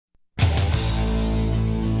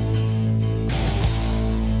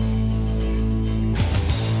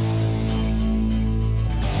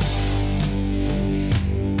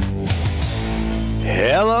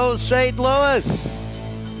St. Louis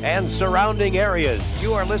and surrounding areas.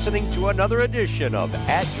 You are listening to another edition of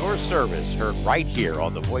At Your Service, heard right here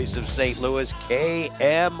on the Voice of St. Louis,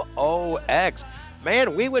 KMOX.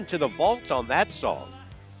 Man, we went to the vault on that song.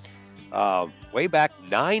 Way back,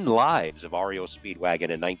 9 Lives of REO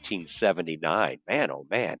Speedwagon in 1979. Man, oh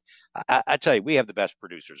man. I tell you, we have the best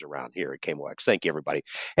producers around here at KMOX. Thank you, everybody.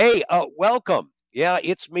 Hey, welcome. Yeah,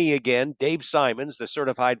 it's me again, Dave Simons, the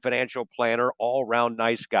certified financial planner, all-round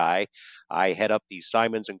nice guy. I head up the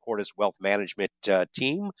Simons and Cordes Wealth Management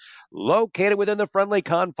team, located within the friendly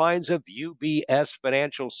confines of UBS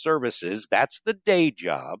Financial Services. That's the day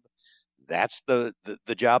job. That's the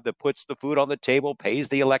job that puts the food on the table, pays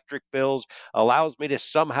the electric bills, allows me to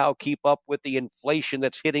somehow keep up with the inflation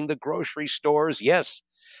that's hitting the grocery stores. Yes,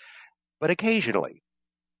 but occasionally,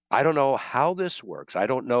 I don't know how this works. I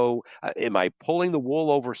don't know. Am I pulling the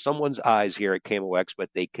wool over someone's eyes here at KMOX? But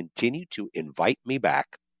they continue to invite me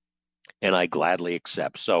back, and I gladly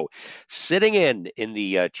accept. So sitting in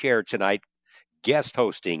the chair tonight, guest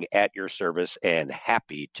hosting at your service, and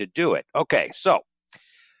happy to do it. Okay, so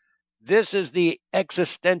this is the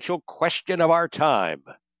existential question of our time.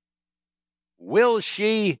 Will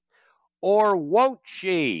she or won't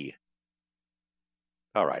she?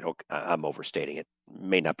 All right, okay, I'm overstating it.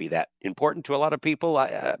 May not be that important to a lot of people.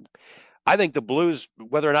 I think the Blues,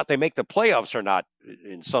 whether or not they make the playoffs or not,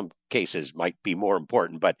 in some cases might be more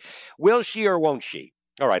important. But will she or won't she?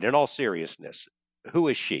 All right, in all seriousness, who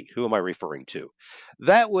is she? Who am I referring to?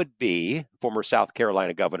 That would be former South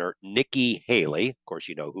Carolina Governor Nikki Haley. Of course,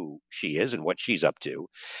 you know who she is and what she's up to.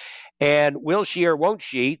 And will she or won't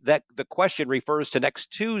she? That the question refers to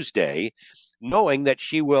next Tuesday, knowing that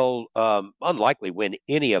she will unlikely win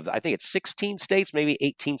any of, I think it's 16 states, maybe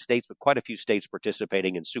 18 states, but quite a few states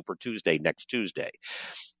participating in Super Tuesday next Tuesday.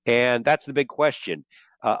 And that's the big question.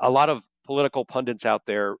 A lot of political pundits out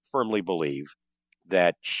there firmly believe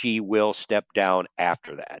that she will step down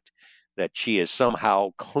after that she is somehow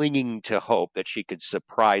clinging to hope that she could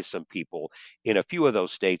surprise some people in a few of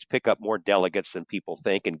those states, pick up more delegates than people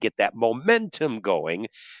think, and get that momentum going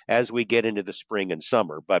as we get into the spring and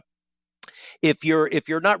summer. But if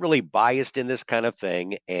you're not really biased in this kind of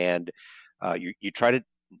thing, and you try to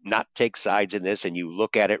not take sides in this, and you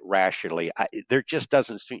look at it rationally, there just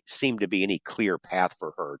doesn't seem to be any clear path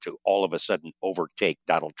for her to all of a sudden overtake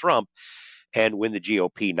Donald Trump and win the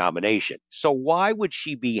GOP nomination. So why would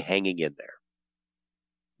she be hanging in there?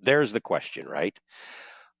 There's the question, right?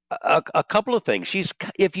 A couple of things.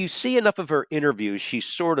 If you see enough of her interviews, she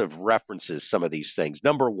sort of references some of these things.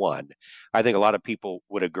 Number one, I think a lot of people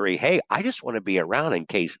would agree, hey, I just want to be around in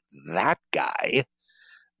case that guy,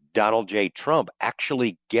 Donald J. Trump,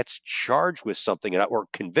 actually gets charged with something, or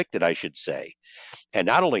convicted, I should say, and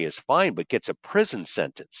not only is fined, but gets a prison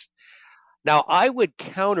sentence. Now, I would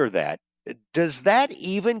counter that. Does that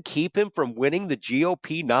even keep him from winning the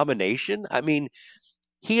GOP nomination? I mean,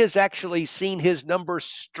 he has actually seen his numbers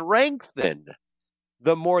strengthen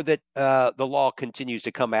the more that the law continues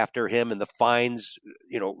to come after him and the fines,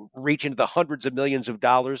 reach into the hundreds of millions of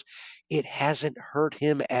dollars. It hasn't hurt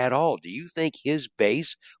him at all. Do you think his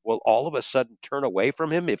base will all of a sudden turn away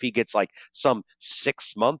from him if he gets like some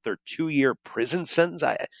 6-month or 2-year prison sentence?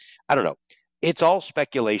 I don't know. It's all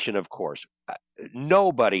speculation, of course.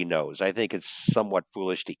 Nobody knows. I think it's somewhat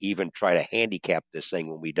foolish to even try to handicap this thing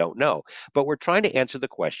when we don't know. But we're trying to answer the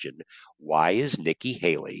question, why is Nikki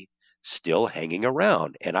Haley still hanging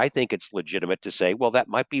around? And I think it's legitimate to say, well, that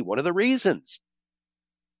might be one of the reasons.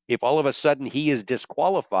 If all of a sudden he is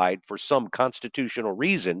disqualified for some constitutional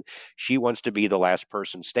reason, she wants to be the last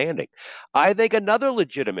person standing. I think another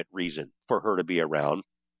legitimate reason for her to be around,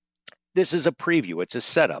 this is a preview, it's a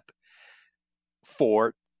setup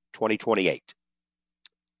for 2028.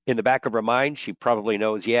 In the back of her mind, she probably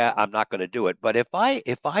knows, yeah, I'm not going to do it. But if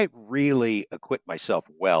I really acquit myself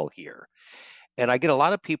well here, and I get a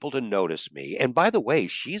lot of people to notice me, and by the way,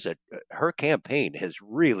 her campaign has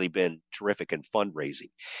really been terrific in fundraising.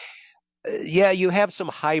 Yeah, you have some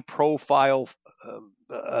high-profile,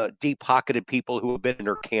 deep-pocketed people who have been in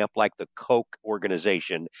her camp, like the Koch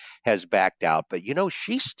organization has backed out. But,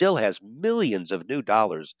 she still has millions of new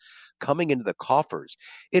dollars coming into the coffers.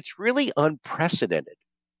 It's really unprecedented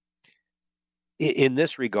in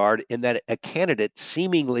this regard, in that a candidate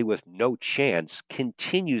seemingly with no chance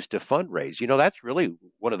continues to fundraise. That's really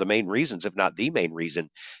one of the main reasons, if not the main reason,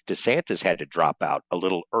 DeSantis had to drop out a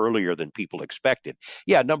little earlier than people expected.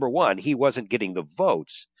 Yeah, number one, he wasn't getting the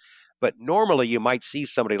votes. But normally you might see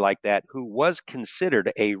somebody like that who was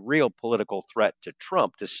considered a real political threat to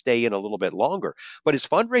Trump to stay in a little bit longer. But his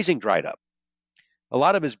fundraising dried up. A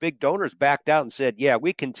lot of his big donors backed out and said, yeah,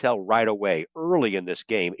 we can tell right away early in this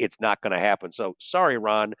game it's not going to happen. So sorry,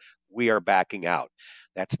 Ron, we are backing out.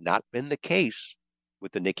 That's not been the case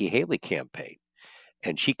with the Nikki Haley campaign.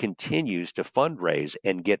 And she continues to fundraise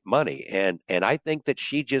and get money. And I think that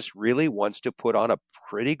she just really wants to put on a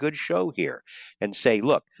pretty good show here and say,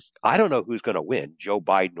 look, I don't know who's going to win, Joe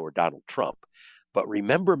Biden or Donald Trump, but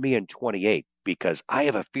remember me in 28 because I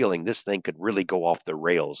have a feeling this thing could really go off the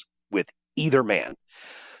rails with either man.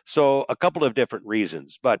 So a couple of different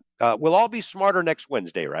reasons, but we'll all be smarter next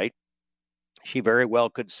Wednesday, right? She very well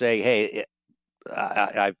could say, hey,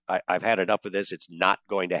 I've had enough of this. It's not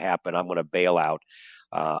going to happen. I'm going to bail out.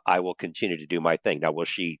 I will continue to do my thing. Now, will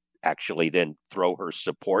she actually then throw her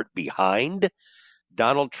support behind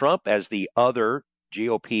Donald Trump as the other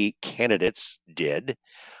GOP candidates did,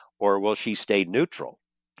 or will she stay neutral?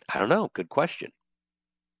 I don't know. Good question.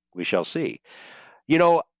 We shall see. You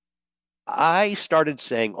know, I started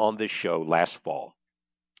saying on this show last fall,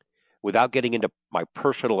 without getting into my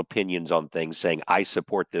personal opinions on things, saying I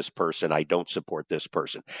support this person, I don't support this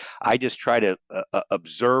person. I just try to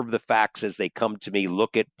observe the facts as they come to me,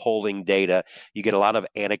 look at polling data. You get a lot of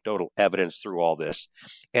anecdotal evidence through all this.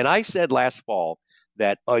 And I said last fall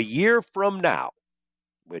that a year from now,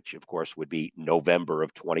 which of course would be November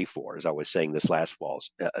of 24, as I was saying this last fall,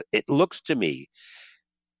 it looks to me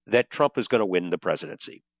that Trump is going to win the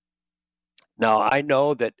presidency. Now, I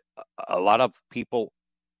know that a lot of people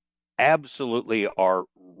absolutely are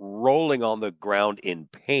rolling on the ground in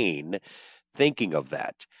pain thinking of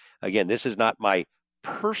that. Again, this is not my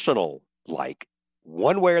personal like,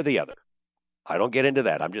 one way or the other. I don't get into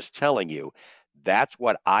that. I'm just telling you that's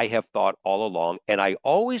what I have thought all along. And I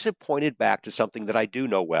always have pointed back to something that I do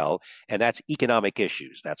know well, and that's economic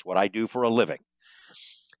issues. That's what I do for a living.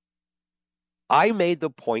 I made the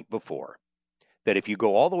point before that if you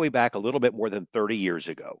go all the way back a little bit more than 30 years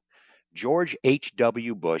ago, George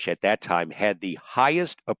H.W. Bush at that time had the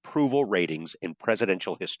highest approval ratings in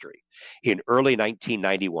presidential history in early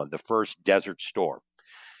 1991, the first Desert Storm.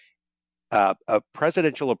 A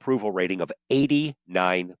presidential approval rating of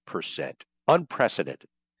 89%. Unprecedented.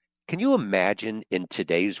 Can you imagine in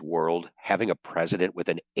today's world having a president with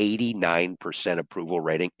an 89% approval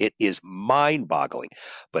rating? It is mind-boggling.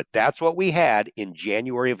 But that's what we had in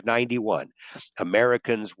January of 91.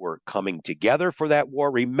 Americans were coming together for that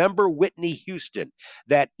war. Remember Whitney Houston,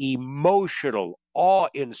 that emotional,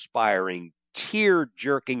 awe-inspiring,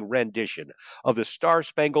 tear-jerking rendition of the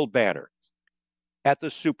Star-Spangled Banner at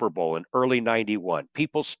the Super Bowl in early 91.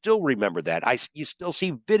 People still remember that. You still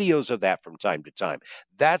see videos of that from time to time.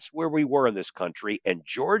 That's where we were in this country. And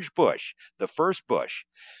George Bush, the first Bush,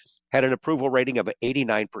 had an approval rating of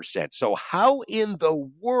 89%. So how in the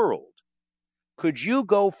world could you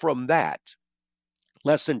go from that,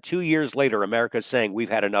 less than 2 years later, America's saying,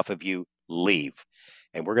 we've had enough of you, leave.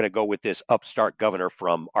 And we're going to go with this upstart governor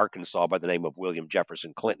from Arkansas by the name of William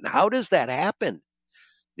Jefferson Clinton. How does that happen?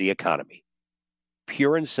 The economy.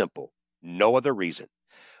 Pure and simple. No other reason.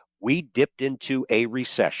 We dipped into a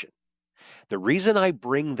recession. The reason I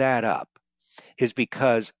bring that up is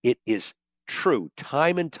because it is true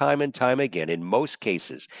time and time and time again. In most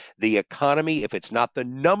cases, the economy, if it's not the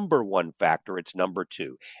number one factor, it's number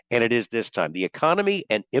two. And it is this time. The economy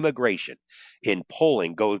and immigration in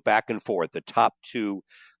polling goes back and forth, the top two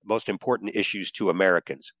most important issues to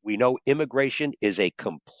Americans. We know immigration is a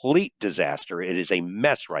complete disaster. It is a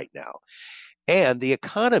mess right now. And the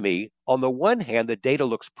economy, on the one hand, the data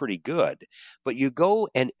looks pretty good, but you go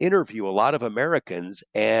and interview a lot of Americans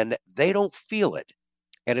and they don't feel it.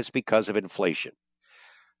 And it's because of inflation.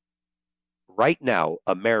 Right now,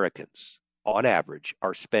 Americans, on average,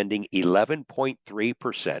 are spending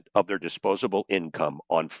 11.3% of their disposable income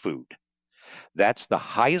on food. That's the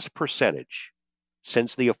highest percentage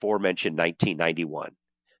since the aforementioned 1991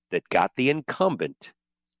 that got the incumbent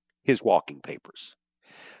his walking papers.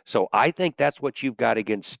 So I think that's what you've got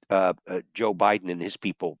against Joe Biden and his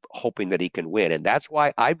people, hoping that he can win. And that's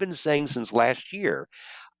why I've been saying since last year,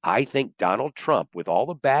 I think Donald Trump, with all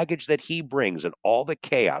the baggage that he brings and all the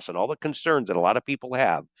chaos and all the concerns that a lot of people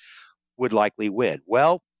have, would likely win.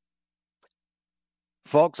 Well,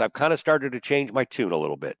 folks, I've kind of started to change my tune a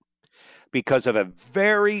little bit because of a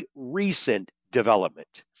very recent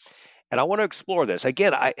development. And I want to explore this.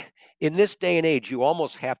 Again, in this day and age, you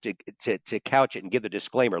almost have to couch it and give the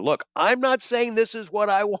disclaimer. Look, I'm not saying this is what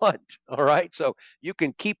I want. All right, so you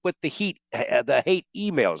can keep with the hate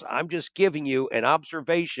emails. I'm just giving you an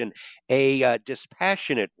observation, a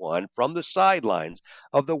dispassionate one from the sidelines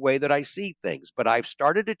of the way that I see things. But I've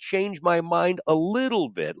started to change my mind a little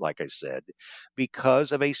bit, like I said,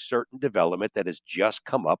 because of a certain development that has just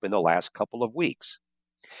come up in the last couple of weeks.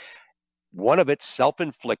 One of it's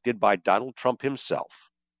self-inflicted by Donald Trump himself,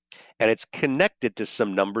 and it's connected to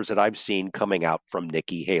some numbers that I've seen coming out from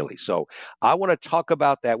Nikki Haley. So I want to talk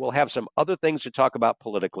about that. We'll have some other things to talk about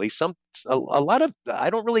politically. A lot of, I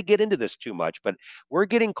don't really get into this too much, but we're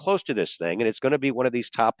getting close to this thing, and it's going to be one of these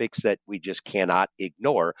topics that we just cannot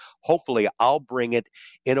ignore. Hopefully, I'll bring it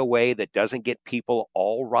in a way that doesn't get people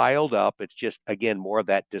all riled up. It's just, again, more of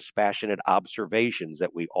that dispassionate observations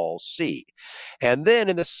that we all see. And then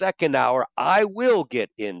in the second hour, I will get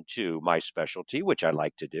into my specialty, which I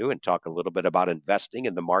like to do, and talk a little bit about investing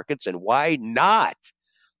in the markets and why not.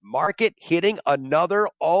 Market hitting another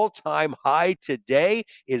all-time high today.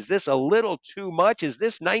 Is this a little too much? Is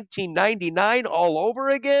this 1999 all over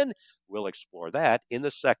again? We'll explore that in the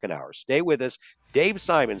second hour. Stay with us. Dave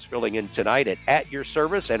Simons filling in tonight at your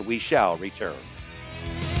service, and we shall return.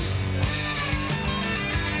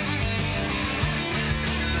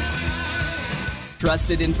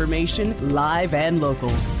 Trusted information, live and local.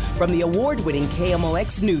 From the award-winning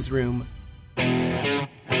KMOX Newsroom.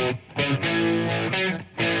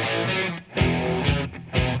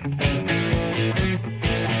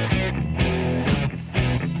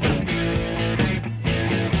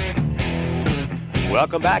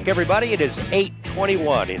 Welcome back, everybody. It is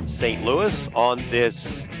 8:21 in St. Louis on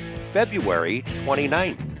this February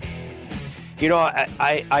 29th. You know,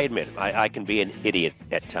 I admit it, I can be an idiot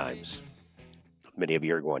at times. Many of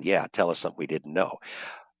you are going, yeah, tell us something we didn't know.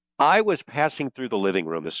 I was passing through the living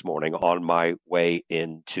room this morning on my way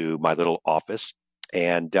into my little office,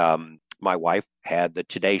 and my wife had the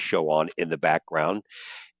Today Show on in the background.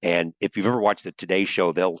 And if you've ever watched the Today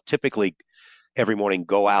Show, they'll typically every morning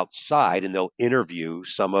go outside and they'll interview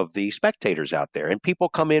some of the spectators out there. And people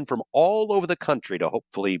come in from all over the country to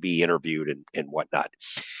hopefully be interviewed and whatnot.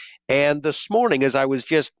 And this morning, as I was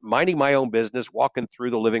just minding my own business, walking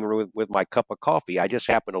through the living room with my cup of coffee, I just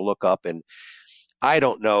happened to look up, and I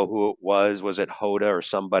don't know who it was. Was it Hoda or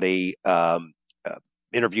somebody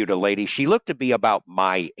interviewed a lady? She looked to be about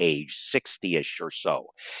my age, 60-ish or so.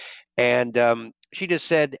 And she just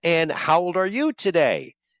said, "And how old are you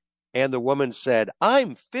today?" And the woman said,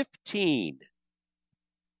 "I'm 15.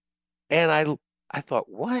 And I thought,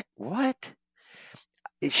 what?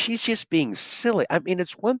 She's just being silly. I mean,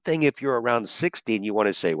 it's one thing if you're around 60 and you want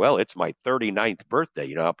to say, well, it's my 39th birthday.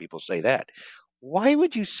 You know how people say that. Why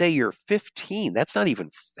would you say you're 15? That's not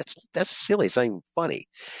even, that's silly. It's not even funny.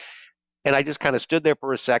 And I just kind of stood there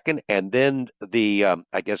for a second. And then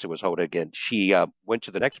I guess it was Hoda again. She went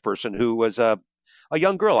to the next person who was a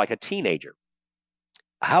young girl, like a teenager.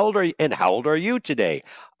 How old are you? And how old are you today?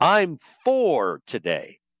 I'm 4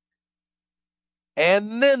 today.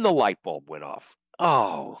 And then the light bulb went off.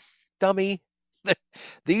 Oh, dummy.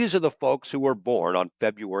 These are the folks who were born on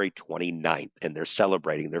February 29th, and they're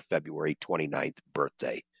celebrating their February 29th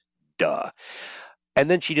birthday. Duh.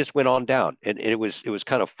 And then she just went on down, and it was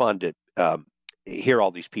kind of fun to hear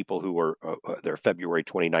all these people who were their February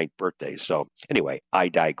 29th birthdays. So anyway, I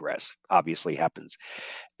digress. Obviously happens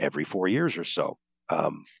every 4 years or so.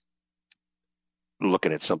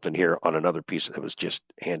 Looking at something here on another piece that was just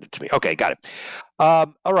handed to me. Okay, got it.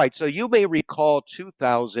 All right, so you may recall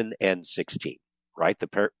 2016, right?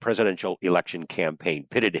 The presidential election campaign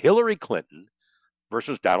pitted Hillary Clinton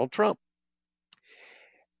versus Donald Trump.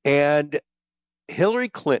 And Hillary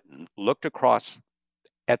Clinton looked across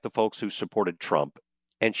at the folks who supported Trump,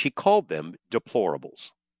 and she called them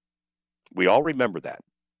deplorables. We all remember that.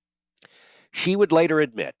 She would later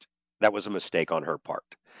admit that was a mistake on her part.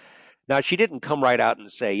 Now, she didn't come right out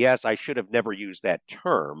and say, yes, I should have never used that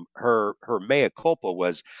term. Her mea culpa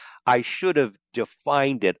was, I should have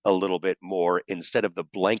defined it a little bit more instead of the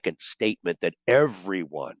blanket statement that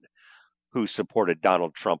everyone who supported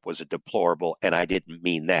Donald Trump was a deplorable, and I didn't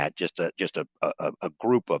mean that, just a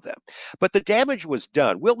group of them. But the damage was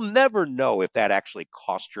done. We'll never know if that actually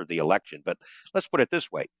cost her the election, but let's put it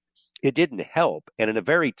this way. It didn't help, and in a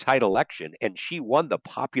very tight election, and she won the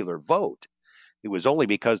popular vote. It was only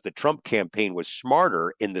because the Trump campaign was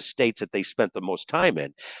smarter in the states that they spent the most time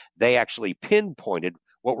in. They actually pinpointed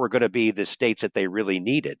what were going to be the states that they really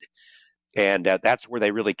needed. And that's where they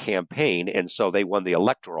really campaigned. And so they won the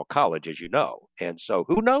Electoral College, as you know. And so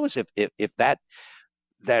who knows if that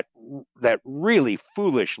that that really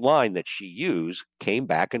foolish line that she used came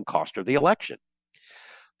back and cost her the election.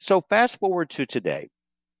 So fast forward to today,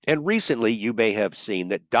 and recently you may have seen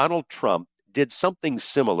that Donald Trump did something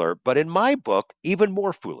similar, but in my book, even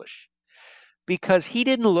more foolish, because he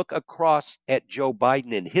didn't look across at Joe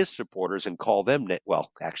Biden and his supporters and call them,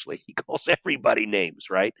 well, actually, he calls everybody names,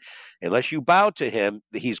 right? Unless you bow to him,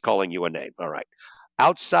 he's calling you a name. All right.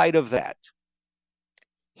 Outside of that,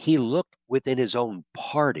 he looked within his own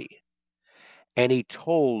party and he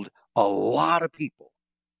told a lot of people,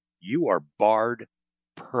 you are barred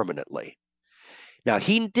permanently. Now,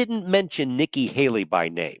 he didn't mention Nikki Haley by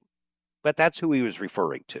name, but that's who he was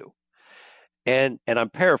referring to. And I'm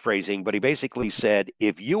paraphrasing, but he basically said,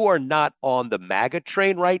 if you are not on the MAGA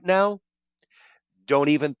train right now, don't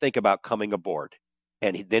even think about coming aboard.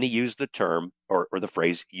 And then he used the term or the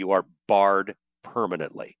phrase, you are barred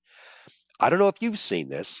permanently. I don't know if you've seen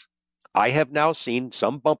this. I have now seen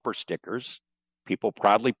some bumper stickers, people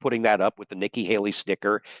proudly putting that up with the Nikki Haley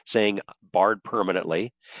sticker saying barred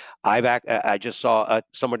permanently. I just saw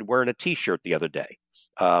someone wearing a T-shirt the other day.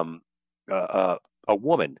 A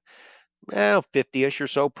woman, 50-ish or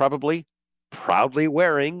so, probably, proudly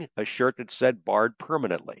wearing a shirt that said barred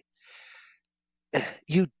permanently.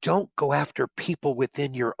 You don't go after people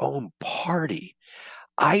within your own party.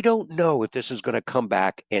 I don't know if this is going to come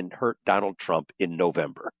back and hurt Donald Trump in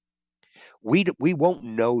November. We won't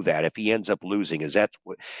know that if he ends up losing.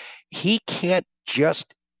 He can't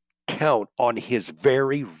just count on his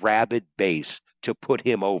very rabid base to put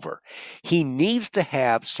him over. He needs to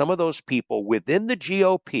have some of those people within the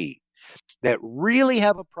GOP that really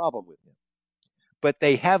have a problem with him, but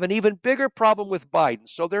they have an even bigger problem with Biden,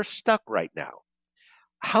 so they're stuck right now.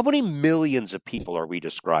 How many millions of people are we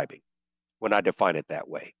describing when I define it that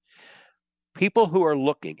way? People who are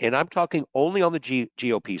looking, and I'm talking only on the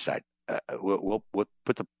GOP side. We'll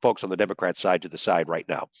put the folks on the Democrat side to the side right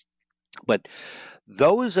now. But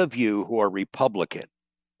those of you who are Republican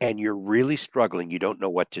and you're really struggling, you don't know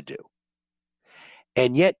what to do.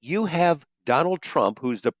 And yet you have Donald Trump,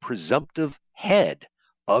 who's the presumptive head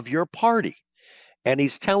of your party. And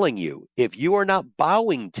he's telling you, if you are not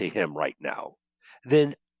bowing to him right now,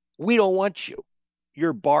 then we don't want you.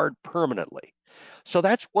 You're barred permanently. So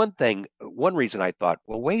that's one reason I thought,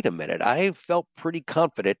 well, wait a minute. I felt pretty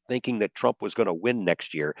confident thinking that Trump was going to win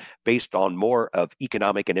next year based on more of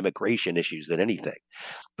economic and immigration issues than anything.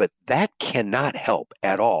 But that cannot help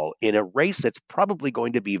at all in a race that's probably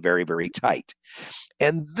going to be very, very tight.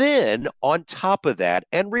 And then on top of that,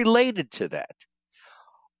 and related to that,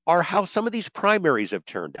 are how some of these primaries have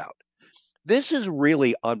turned out. This is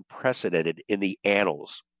really unprecedented in the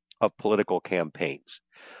annals of political campaigns.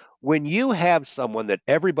 When you have someone that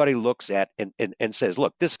everybody looks at and says,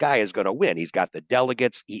 look, this guy is going to win. He's got the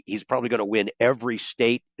delegates. He's probably going to win every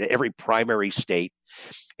state, every primary state.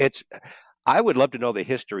 I would love to know the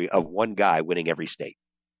history of one guy winning every state.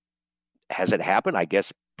 Has it happened? I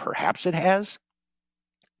guess perhaps it has.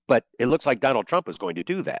 But it looks like Donald Trump is going to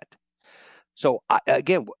do that. So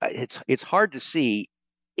again, it's hard to see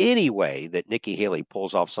any way that Nikki Haley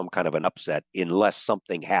pulls off some kind of an upset unless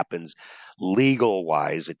something happens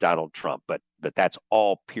legal-wise at Donald Trump. But that's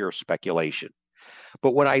all pure speculation.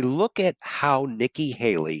 But when I look at how Nikki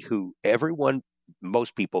Haley, who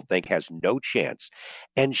most people think has no chance,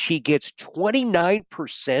 and she gets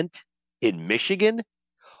 29% in Michigan,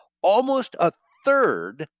 almost a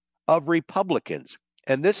third of Republicans.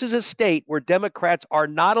 And this is a state where Democrats are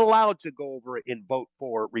not allowed to go over and vote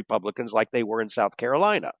for Republicans like they were in South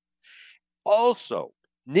Carolina. Also,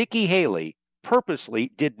 Nikki Haley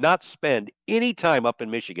purposely did not spend any time up in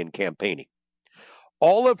Michigan campaigning.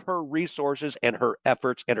 All of her resources and her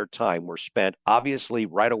efforts and her time were spent obviously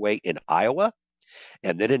right away in Iowa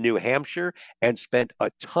and then in New Hampshire, and spent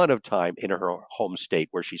a ton of time in her home state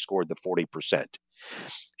where she scored the 40%.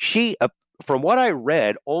 She, from what I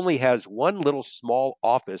read, only has one little small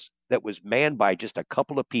office that was manned by just a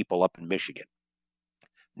couple of people up in Michigan.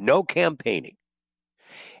 No campaigning.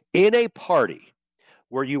 In a party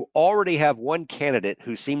where you already have one candidate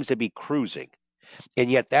who seems to be cruising,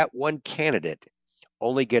 and yet that one candidate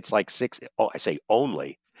only gets like I say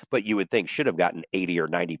only, but you would think should have gotten 80 or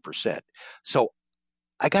 90%. So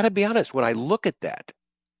I got to be honest, when I look at that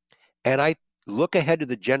and I look ahead to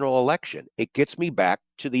the general election, it gets me back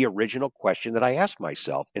to the original question that I asked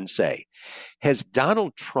myself and say, has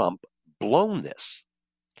Donald Trump blown this?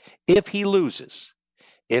 If he loses,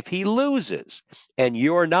 and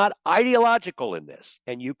you're not ideological in this,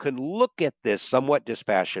 and you can look at this somewhat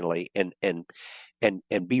dispassionately and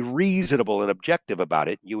be reasonable and objective about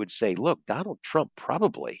it, you would say, look, Donald Trump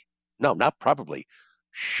not probably,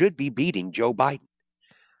 should be beating Joe Biden.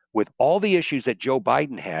 with all the issues that Joe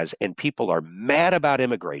Biden has, and people are mad about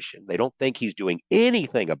immigration. They don't think he's doing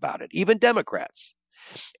anything about it, even Democrats.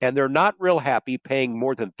 And they're not real happy paying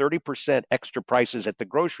more than 30% extra prices at the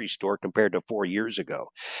grocery store compared to 4 years ago.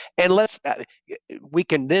 And we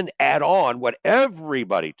can then add on what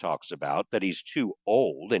everybody talks about, that he's too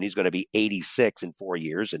old and he's going to be 86 in 4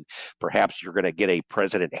 years. And perhaps you're going to get a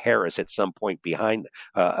President Harris at some point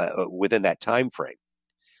within that time frame.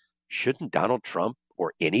 Shouldn't Donald Trump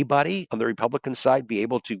or anybody on the Republican side be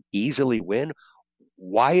able to easily win?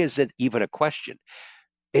 Why is it even a question?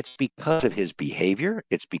 It's because of his behavior.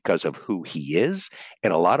 It's because of who he is.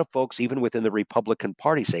 And a lot of folks, even within the Republican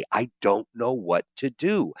Party, say, I don't know what to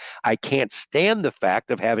do. I can't stand the fact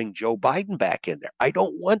of having Joe Biden back in there. I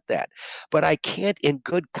don't want that. But I can't, in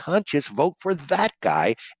good conscience, vote for that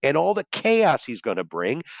guy and all the chaos he's going to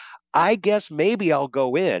bring. I guess maybe I'll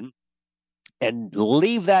go in and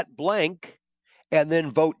leave that blank and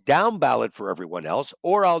then vote down ballot for everyone else,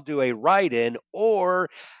 or I'll do a write-in, or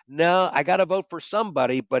no, I got to vote for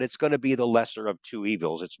somebody, but it's going to be the lesser of two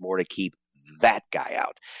evils. It's more to keep that guy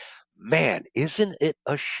out. Man, isn't it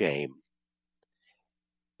a shame?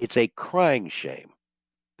 It's a crying shame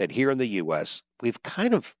that here in the U.S.,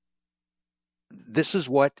 this is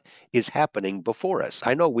what is happening before us.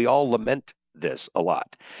 I know we all lament this a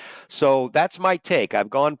lot. So that's my take. I've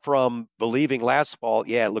gone from believing last fall,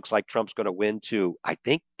 yeah, it looks like Trump's going to win, to I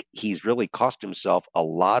think he's really cost himself a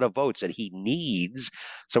lot of votes, and he needs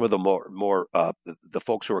some of the the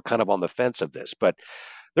folks who are kind of on the fence of this. But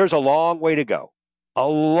there's a long way to go. A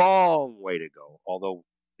long way to go. Although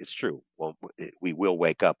it's true, we will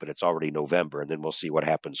wake up and it's already November, and then we'll see what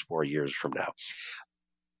happens 4 years from now.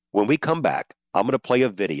 When we come back, I'm going to play a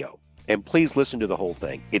video. And please listen to the whole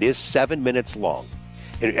thing. It is 7 minutes long.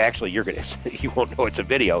 And actually, you won't know it's a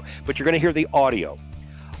video, but you're going to hear the audio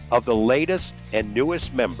of the latest and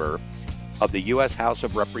newest member of the U.S. House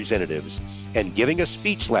of Representatives, and giving a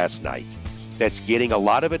speech last night that's getting a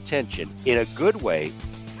lot of attention in a good way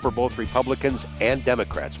for both Republicans and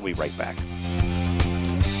Democrats. We'll be right back.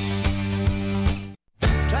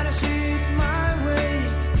 Try to see it my way.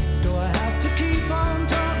 Do I have to keep on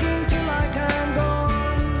talking till I can go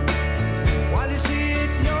on? While you see it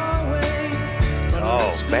your way.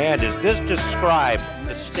 Oh, man, does this describe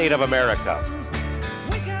the state of America?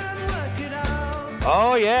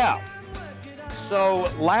 Oh, yeah. So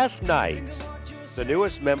last night, the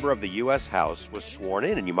newest member of the U.S. House was sworn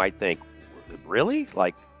in, and you might think, really?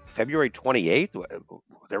 Like February 28th?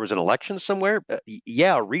 There was an election somewhere?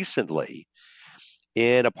 Yeah, recently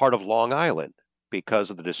in a part of Long Island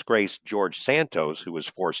because of the disgraced George Santos, who was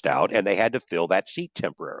forced out, and they had to fill that seat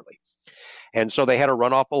temporarily. And so they had a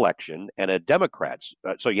runoff election, and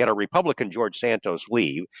so you had a Republican, George Santos,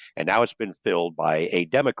 leave, and now it's been filled by a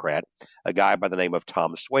Democrat, a guy by the name of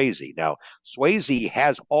Tom Suozzi. Now, Suozzi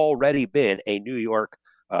has already been a New York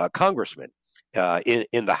congressman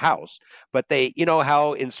in the House, but they, you know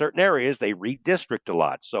how in certain areas they redistrict a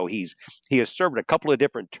lot. So he has served a couple of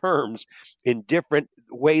different terms in different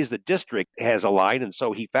ways the district has aligned, and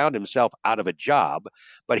so he found himself out of a job.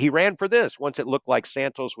 But he ran for this. Once it looked like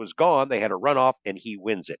Santos was gone, they had a runoff, and he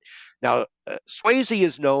wins it. Now, Suozzi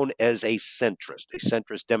is known as a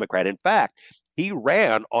centrist Democrat. In fact, he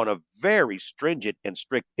ran on a very stringent and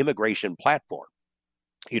strict immigration platform.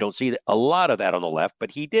 You don't see a lot of that on the left,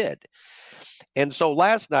 but he did. And so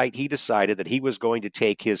last night he decided that he was going to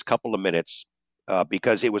take his couple of minutes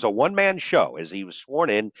because it was a one-man show as he was sworn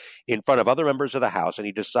in front of other members of the House, and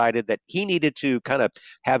he decided that he needed to kind of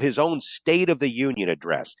have his own State of the Union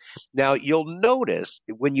address. Now, you'll notice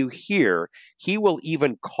when you hear, he will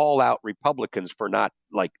even call out Republicans for not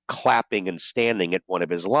like clapping and standing at one of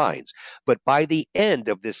his lines. But by the end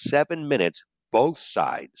of this 7 minutes, both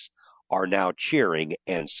sides are now cheering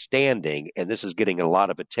and standing, and this is getting a lot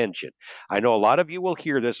of attention. I know a lot of you will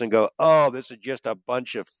hear this and go, oh, this is just a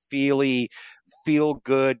bunch of feel-good,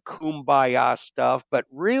 kumbaya stuff, but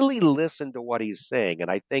really listen to what he's saying,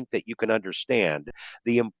 and I think that you can understand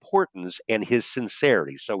the importance and his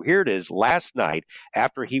sincerity. So here it is last night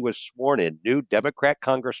after he was sworn in, new Democrat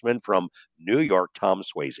Congressman from New York, Tom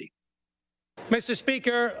Suozzi. Mr.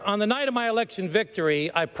 Speaker, on the night of my election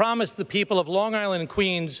victory, I promised the people of Long Island and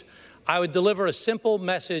Queens I would deliver a simple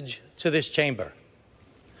message to this chamber.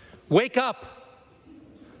 Wake up.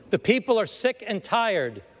 The people are sick and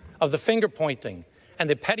tired of the finger pointing and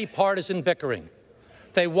the petty partisan bickering.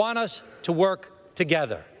 They want us to work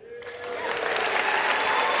together.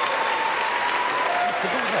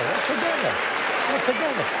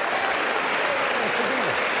 Together.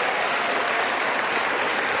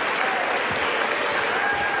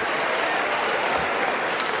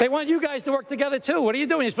 They want you guys to work together, too. What are you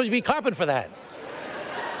doing? You're supposed to be clapping for that.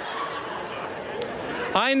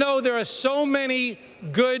 I know there are so many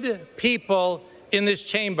good people in this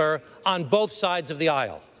chamber on both sides of the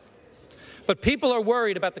aisle. But people are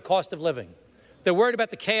worried about the cost of living. They're worried about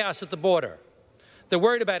the chaos at the border. They're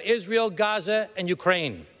worried about Israel, Gaza, and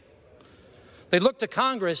Ukraine. They look to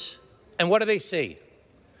Congress, and what do they see?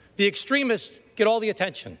 The extremists get all the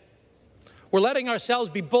attention. We're letting ourselves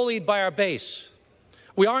be bullied by our base.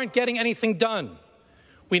 We aren't getting anything done.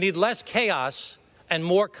 We need less chaos and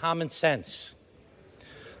more common sense.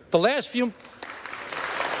 The last few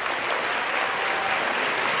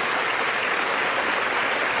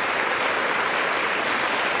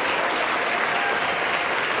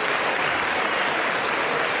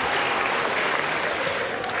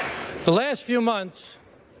months,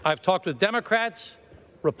 I've talked with Democrats,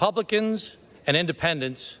 Republicans, and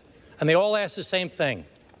independents, and they all ask the same thing.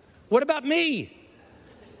 What about me?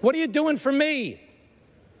 What are you doing for me?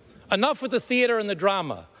 Enough with the theater and the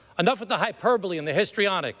drama. Enough with the hyperbole and the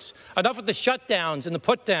histrionics. Enough with the shutdowns and the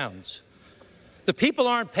put-downs. The people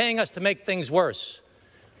aren't paying us to make things worse.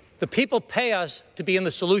 The people pay us to be in the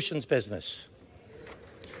solutions business.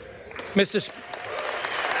 Mr.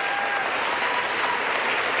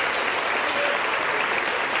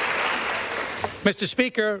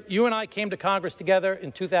 Speaker, you and I came to Congress together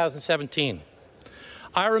in 2017.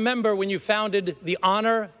 I remember when you founded the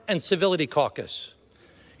Honor and Civility Caucus.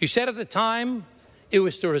 You said at the time it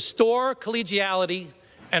was to restore collegiality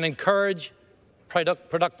and encourage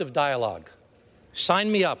productive dialogue.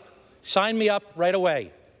 Sign me up. Sign me up right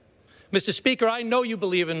away. Mr. Speaker, I know you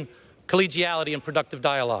believe in collegiality and productive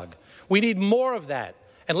dialogue. We need more of that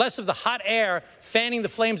and less of the hot air fanning the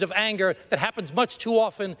flames of anger that happens much too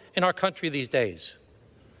often in our country these days.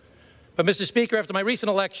 But, Mr. Speaker, after my recent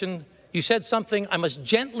election, you said something I must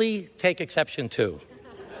gently take exception to.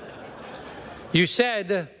 You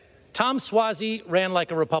said, Tom Suozzi ran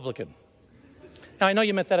like a Republican. Now, I know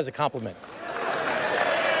you meant that as a compliment.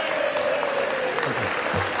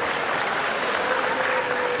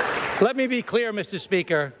 Let me be clear, Mr.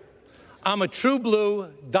 Speaker. I'm a true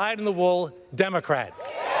blue, dyed-in-the-wool Democrat.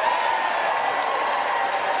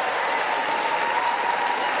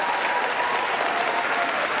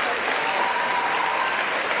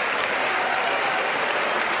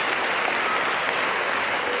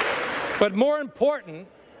 But more important,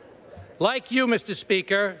 like you, Mr.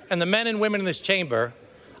 Speaker, and the men and women in this chamber,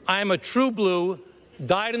 I am a true blue,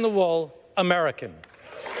 dyed-in-the-wool American.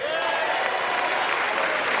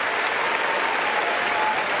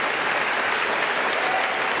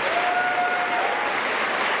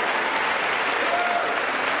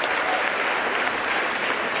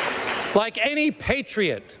 Like any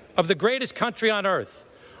patriot of the greatest country on earth,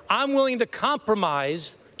 I'm willing to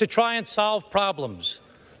compromise to try and solve problems,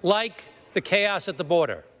 like the chaos at the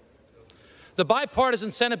border. The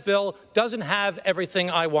bipartisan Senate bill doesn't have everything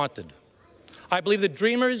I wanted. I believe that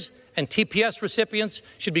Dreamers and TPS recipients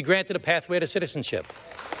should be granted a pathway to citizenship.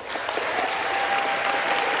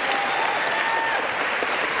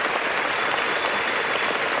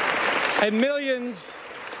 And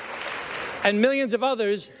millions of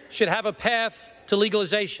others should have a path to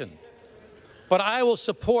legalization. But I will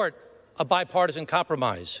support a bipartisan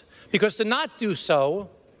compromise, because to not do so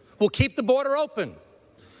will keep the border open,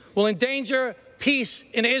 will endanger peace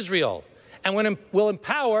in Israel, and will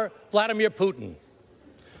empower Vladimir Putin.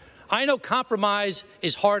 I know compromise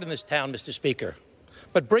is hard in this town, Mr. Speaker,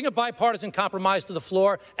 but bring a bipartisan compromise to the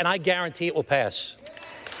floor, and I guarantee it will pass.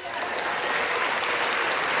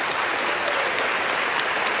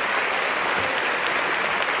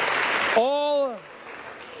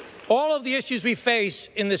 All of the issues we face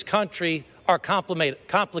in this country are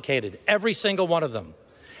complicated, every single one of them.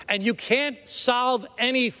 And you can't solve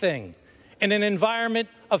anything in an environment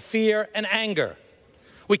of fear and anger.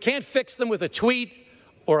 We can't fix them with a tweet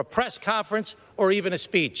or a press conference or even a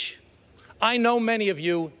speech. I know many of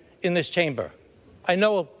you in this chamber. I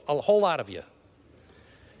know a whole lot of you.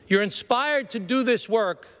 You're inspired to do this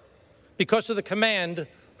work because of the command,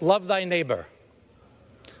 love thy neighbor.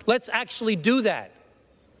 Let's actually do that.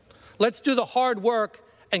 Let's do the hard work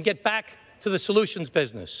and get back to the solutions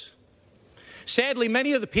business. Sadly,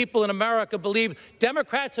 many of the people in America believe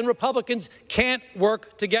Democrats and Republicans can't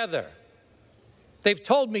work together. They've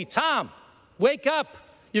told me, Tom, wake up.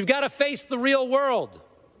 You've got to face the real world.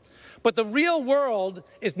 But the real world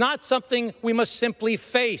is not something we must simply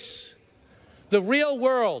face. The real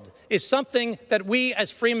world is something that we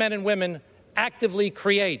as free men and women actively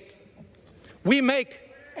create. We make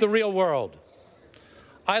the real world.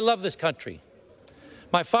 I love this country.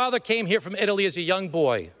 My father came here from Italy as a young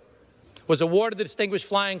boy was awarded the Distinguished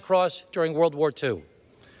Flying Cross during World War II,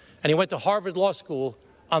 and he went to Harvard Law School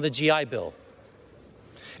on the GI Bill.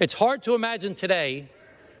 It's hard to imagine today,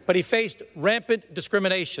 but he faced rampant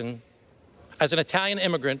discrimination as an Italian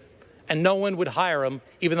immigrant, and no one would hire him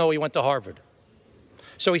even though he went to Harvard.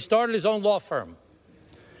 So he started his own law firm.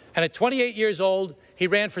 And at 28 years old, he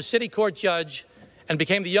ran for city court judge and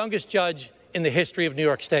became the youngest judge in the history of New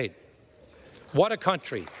York State. What a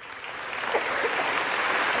country.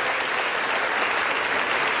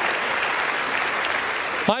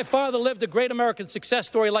 My father lived a great American success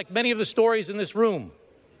story like many of the stories in this room.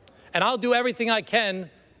 And I'll do everything I can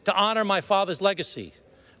to honor my father's legacy.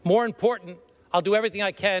 More important, I'll do everything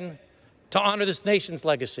I can to honor this nation's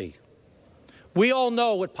legacy. We all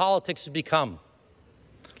know what politics has become.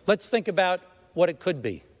 Let's think about what it could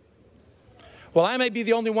be. While I may be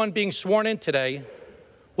the only one being sworn in today,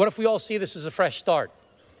 what if we all see this as a fresh start?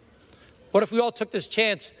 What if we all took this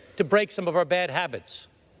chance to break some of our bad habits?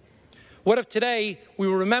 What if today we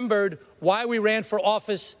remembered why we ran for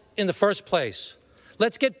office in the first place?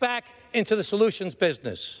 Let's get back into the solutions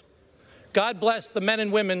business. God bless the men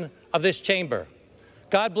and women of this chamber.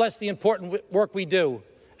 God bless the important work we do.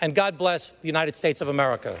 And God bless the United States of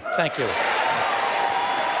America. Thank you.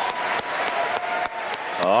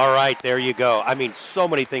 All right, there you go. I mean, so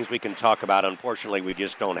many things we can talk about. Unfortunately, we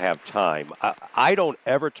just don't have time. I don't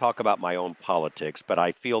ever talk about my own politics, but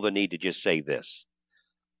I feel the need to just say this.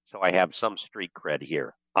 So I have some street cred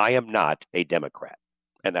here. I am not a Democrat,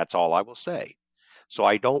 and that's all I will say. So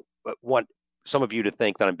I don't want some of you to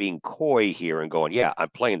think that I'm being coy here and going, yeah, I'm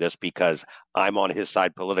playing this because I'm on his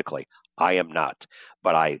side politically. I am not.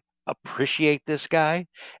 But I appreciate this guy,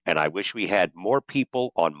 and I wish we had more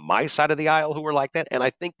people on my side of the aisle who were like that, and I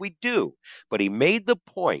think we do. But he made the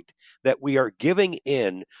point that we are giving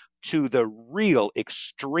in to the real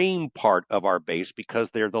extreme part of our base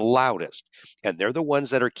because they're the loudest, and they're the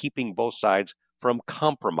ones that are keeping both sides from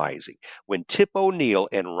compromising. When Tip O'Neill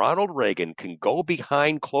and Ronald Reagan can go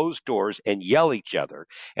behind closed doors and yell at each other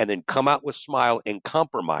and then come out with smile and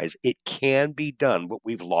compromise, it can be done, but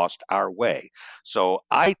we've lost our way. So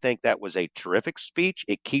I think that was a terrific speech.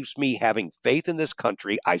 It keeps me having faith in this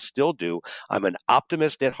country. I still do. I'm an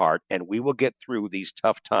optimist at heart, and we will get through these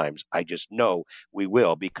tough times. I just know we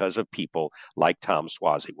will because of people like Tom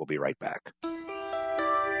Suozzi. We'll be right back.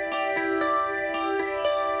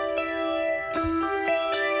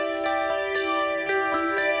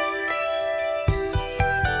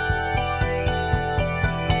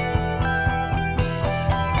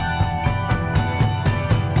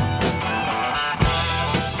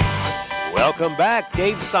 Welcome back.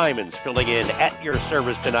 Dave Simons filling in at your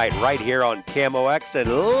service tonight right here on KMOX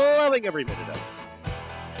and loving every minute of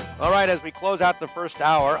it. All right, as we close out the first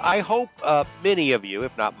hour, I hope many of you,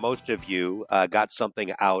 if not most of you, got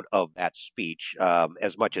something out of that speech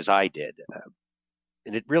as much as I did.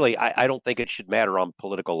 And it really, I don't think it should matter on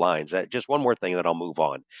political lines. Just one more thing, then I'll move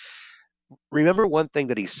on. Remember one thing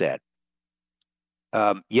that he said.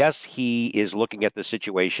 Yes, he is looking at the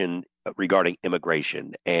situation regarding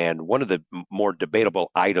immigration, and one of the more debatable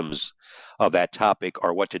items of that topic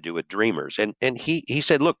are what to do with dreamers. And he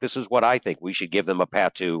said, look, this is what I think. We should give them a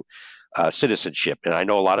path to citizenship. And I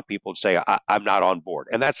know a lot of people would say, I'm not on board,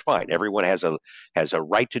 and that's fine. Everyone has a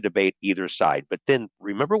right to debate either side. But then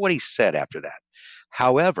remember what he said after that.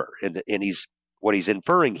 However, and what he's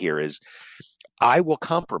inferring here is, I will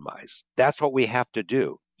compromise. That's what we have to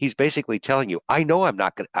do. He's basically telling you, I know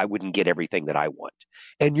I wouldn't get everything that I want,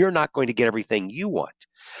 and you're not going to get everything you want.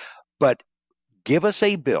 But give us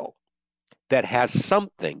a bill that has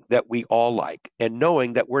something that we all like, and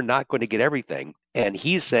knowing that we're not going to get everything. And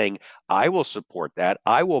he's saying, I will support that,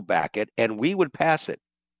 I will back it, and we would pass it.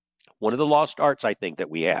 One of the lost arts, I think, that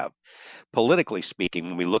we have, politically speaking,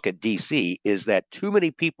 when we look at D.C., is that too many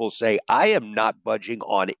people say, I am not budging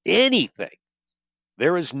on anything.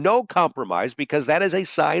 There is no compromise because that is a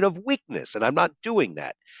sign of weakness, and I'm not doing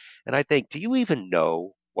that. And I think, do you even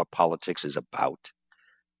know what politics is about?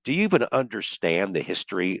 Do you even understand the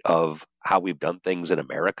history of how we've done things in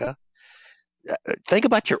America? Think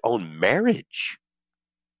about your own marriage.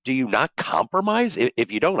 Do you not compromise?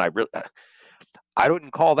 If you don't, I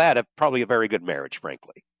wouldn't call that probably a very good marriage,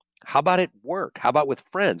 frankly. How about at work? How about with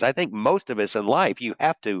friends? I think most of us in life, you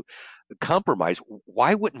have to compromise.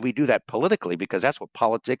 Why wouldn't we do that politically? Because that's what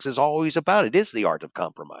politics is always about. It is the art of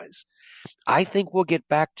compromise. I think we'll get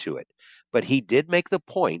back to it. But he did make the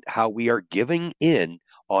point how we are giving in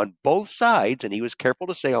on both sides, and he was careful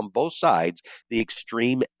to say on both sides, the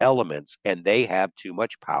extreme elements, and they have too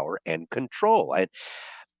much power and control. And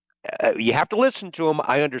you have to listen to him,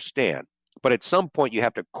 I understand. But at some point, you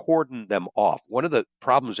have to cordon them off. One of the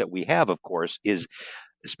problems that we have, of course, is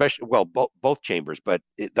especially, well, both chambers, but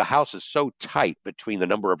the House is so tight between the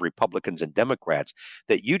number of Republicans and Democrats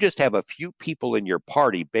that you just have a few people in your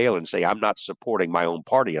party bail and say, I'm not supporting my own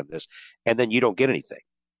party on this, and then you don't get anything.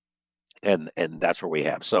 And that's where we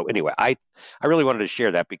have. So anyway, I really wanted to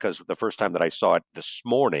share that because the first time that I saw it this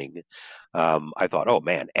morning, I thought, oh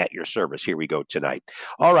man, at your service, here we go tonight.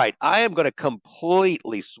 All right, I am going to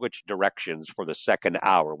completely switch directions for the second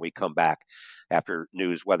hour when we come back after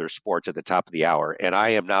news, weather, sports at the top of the hour. And I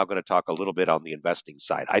am now going to talk a little bit on the investing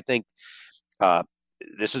side. I think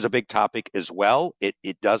this is a big topic as well.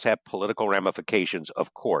 It does have political ramifications,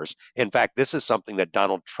 of course. In fact, this is something that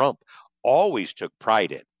Donald Trump always took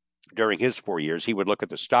pride in. During his 4 years, he would look at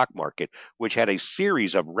the stock market, which had a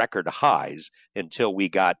series of record highs until we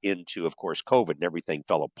got into, of course, COVID and everything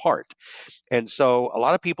fell apart. And so a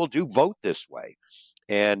lot of people do vote this way.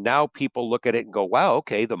 And now people look at it and go, wow,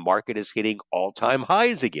 okay, the market is hitting all-time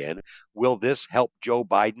highs again. Will this help Joe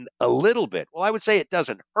Biden a little bit? Well, I would say it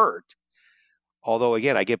doesn't hurt. Although,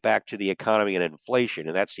 again, I get back to the economy and inflation,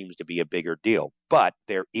 and that seems to be a bigger deal. But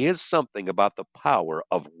there is something about the power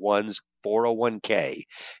of one's 401k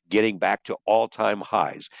getting back to all-time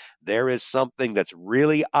highs. There is something that's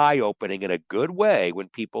really eye-opening in a good way when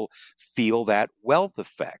people feel that wealth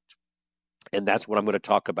effect. And that's what I'm going to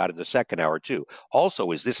talk about in the second hour too.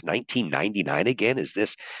 Also, is this 1999 again? Is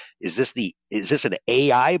this an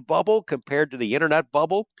AI bubble compared to the internet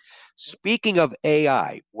bubble? Speaking of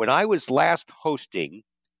AI, when I was last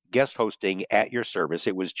guest hosting at your service,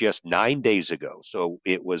 it was just 9 days ago. So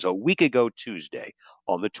it was a week ago Tuesday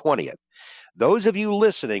on the 20th. Those of you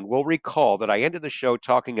listening will recall that I ended the show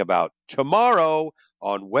talking about tomorrow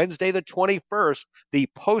on Wednesday the 21st, the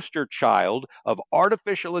poster child of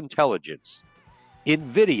artificial intelligence,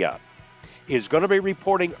 NVIDIA, is going to be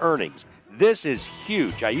reporting earnings. This is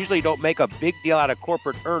huge. I usually don't make a big deal out of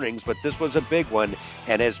corporate earnings, but this was a big one.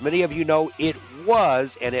 And as many of you know, it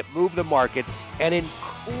was, and it moved the market. An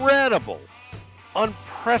incredible,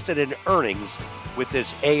 unprecedented earnings with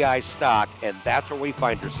this AI stock. And that's where we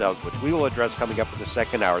find ourselves, which we will address coming up in the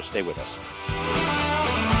second hour. Stay with us.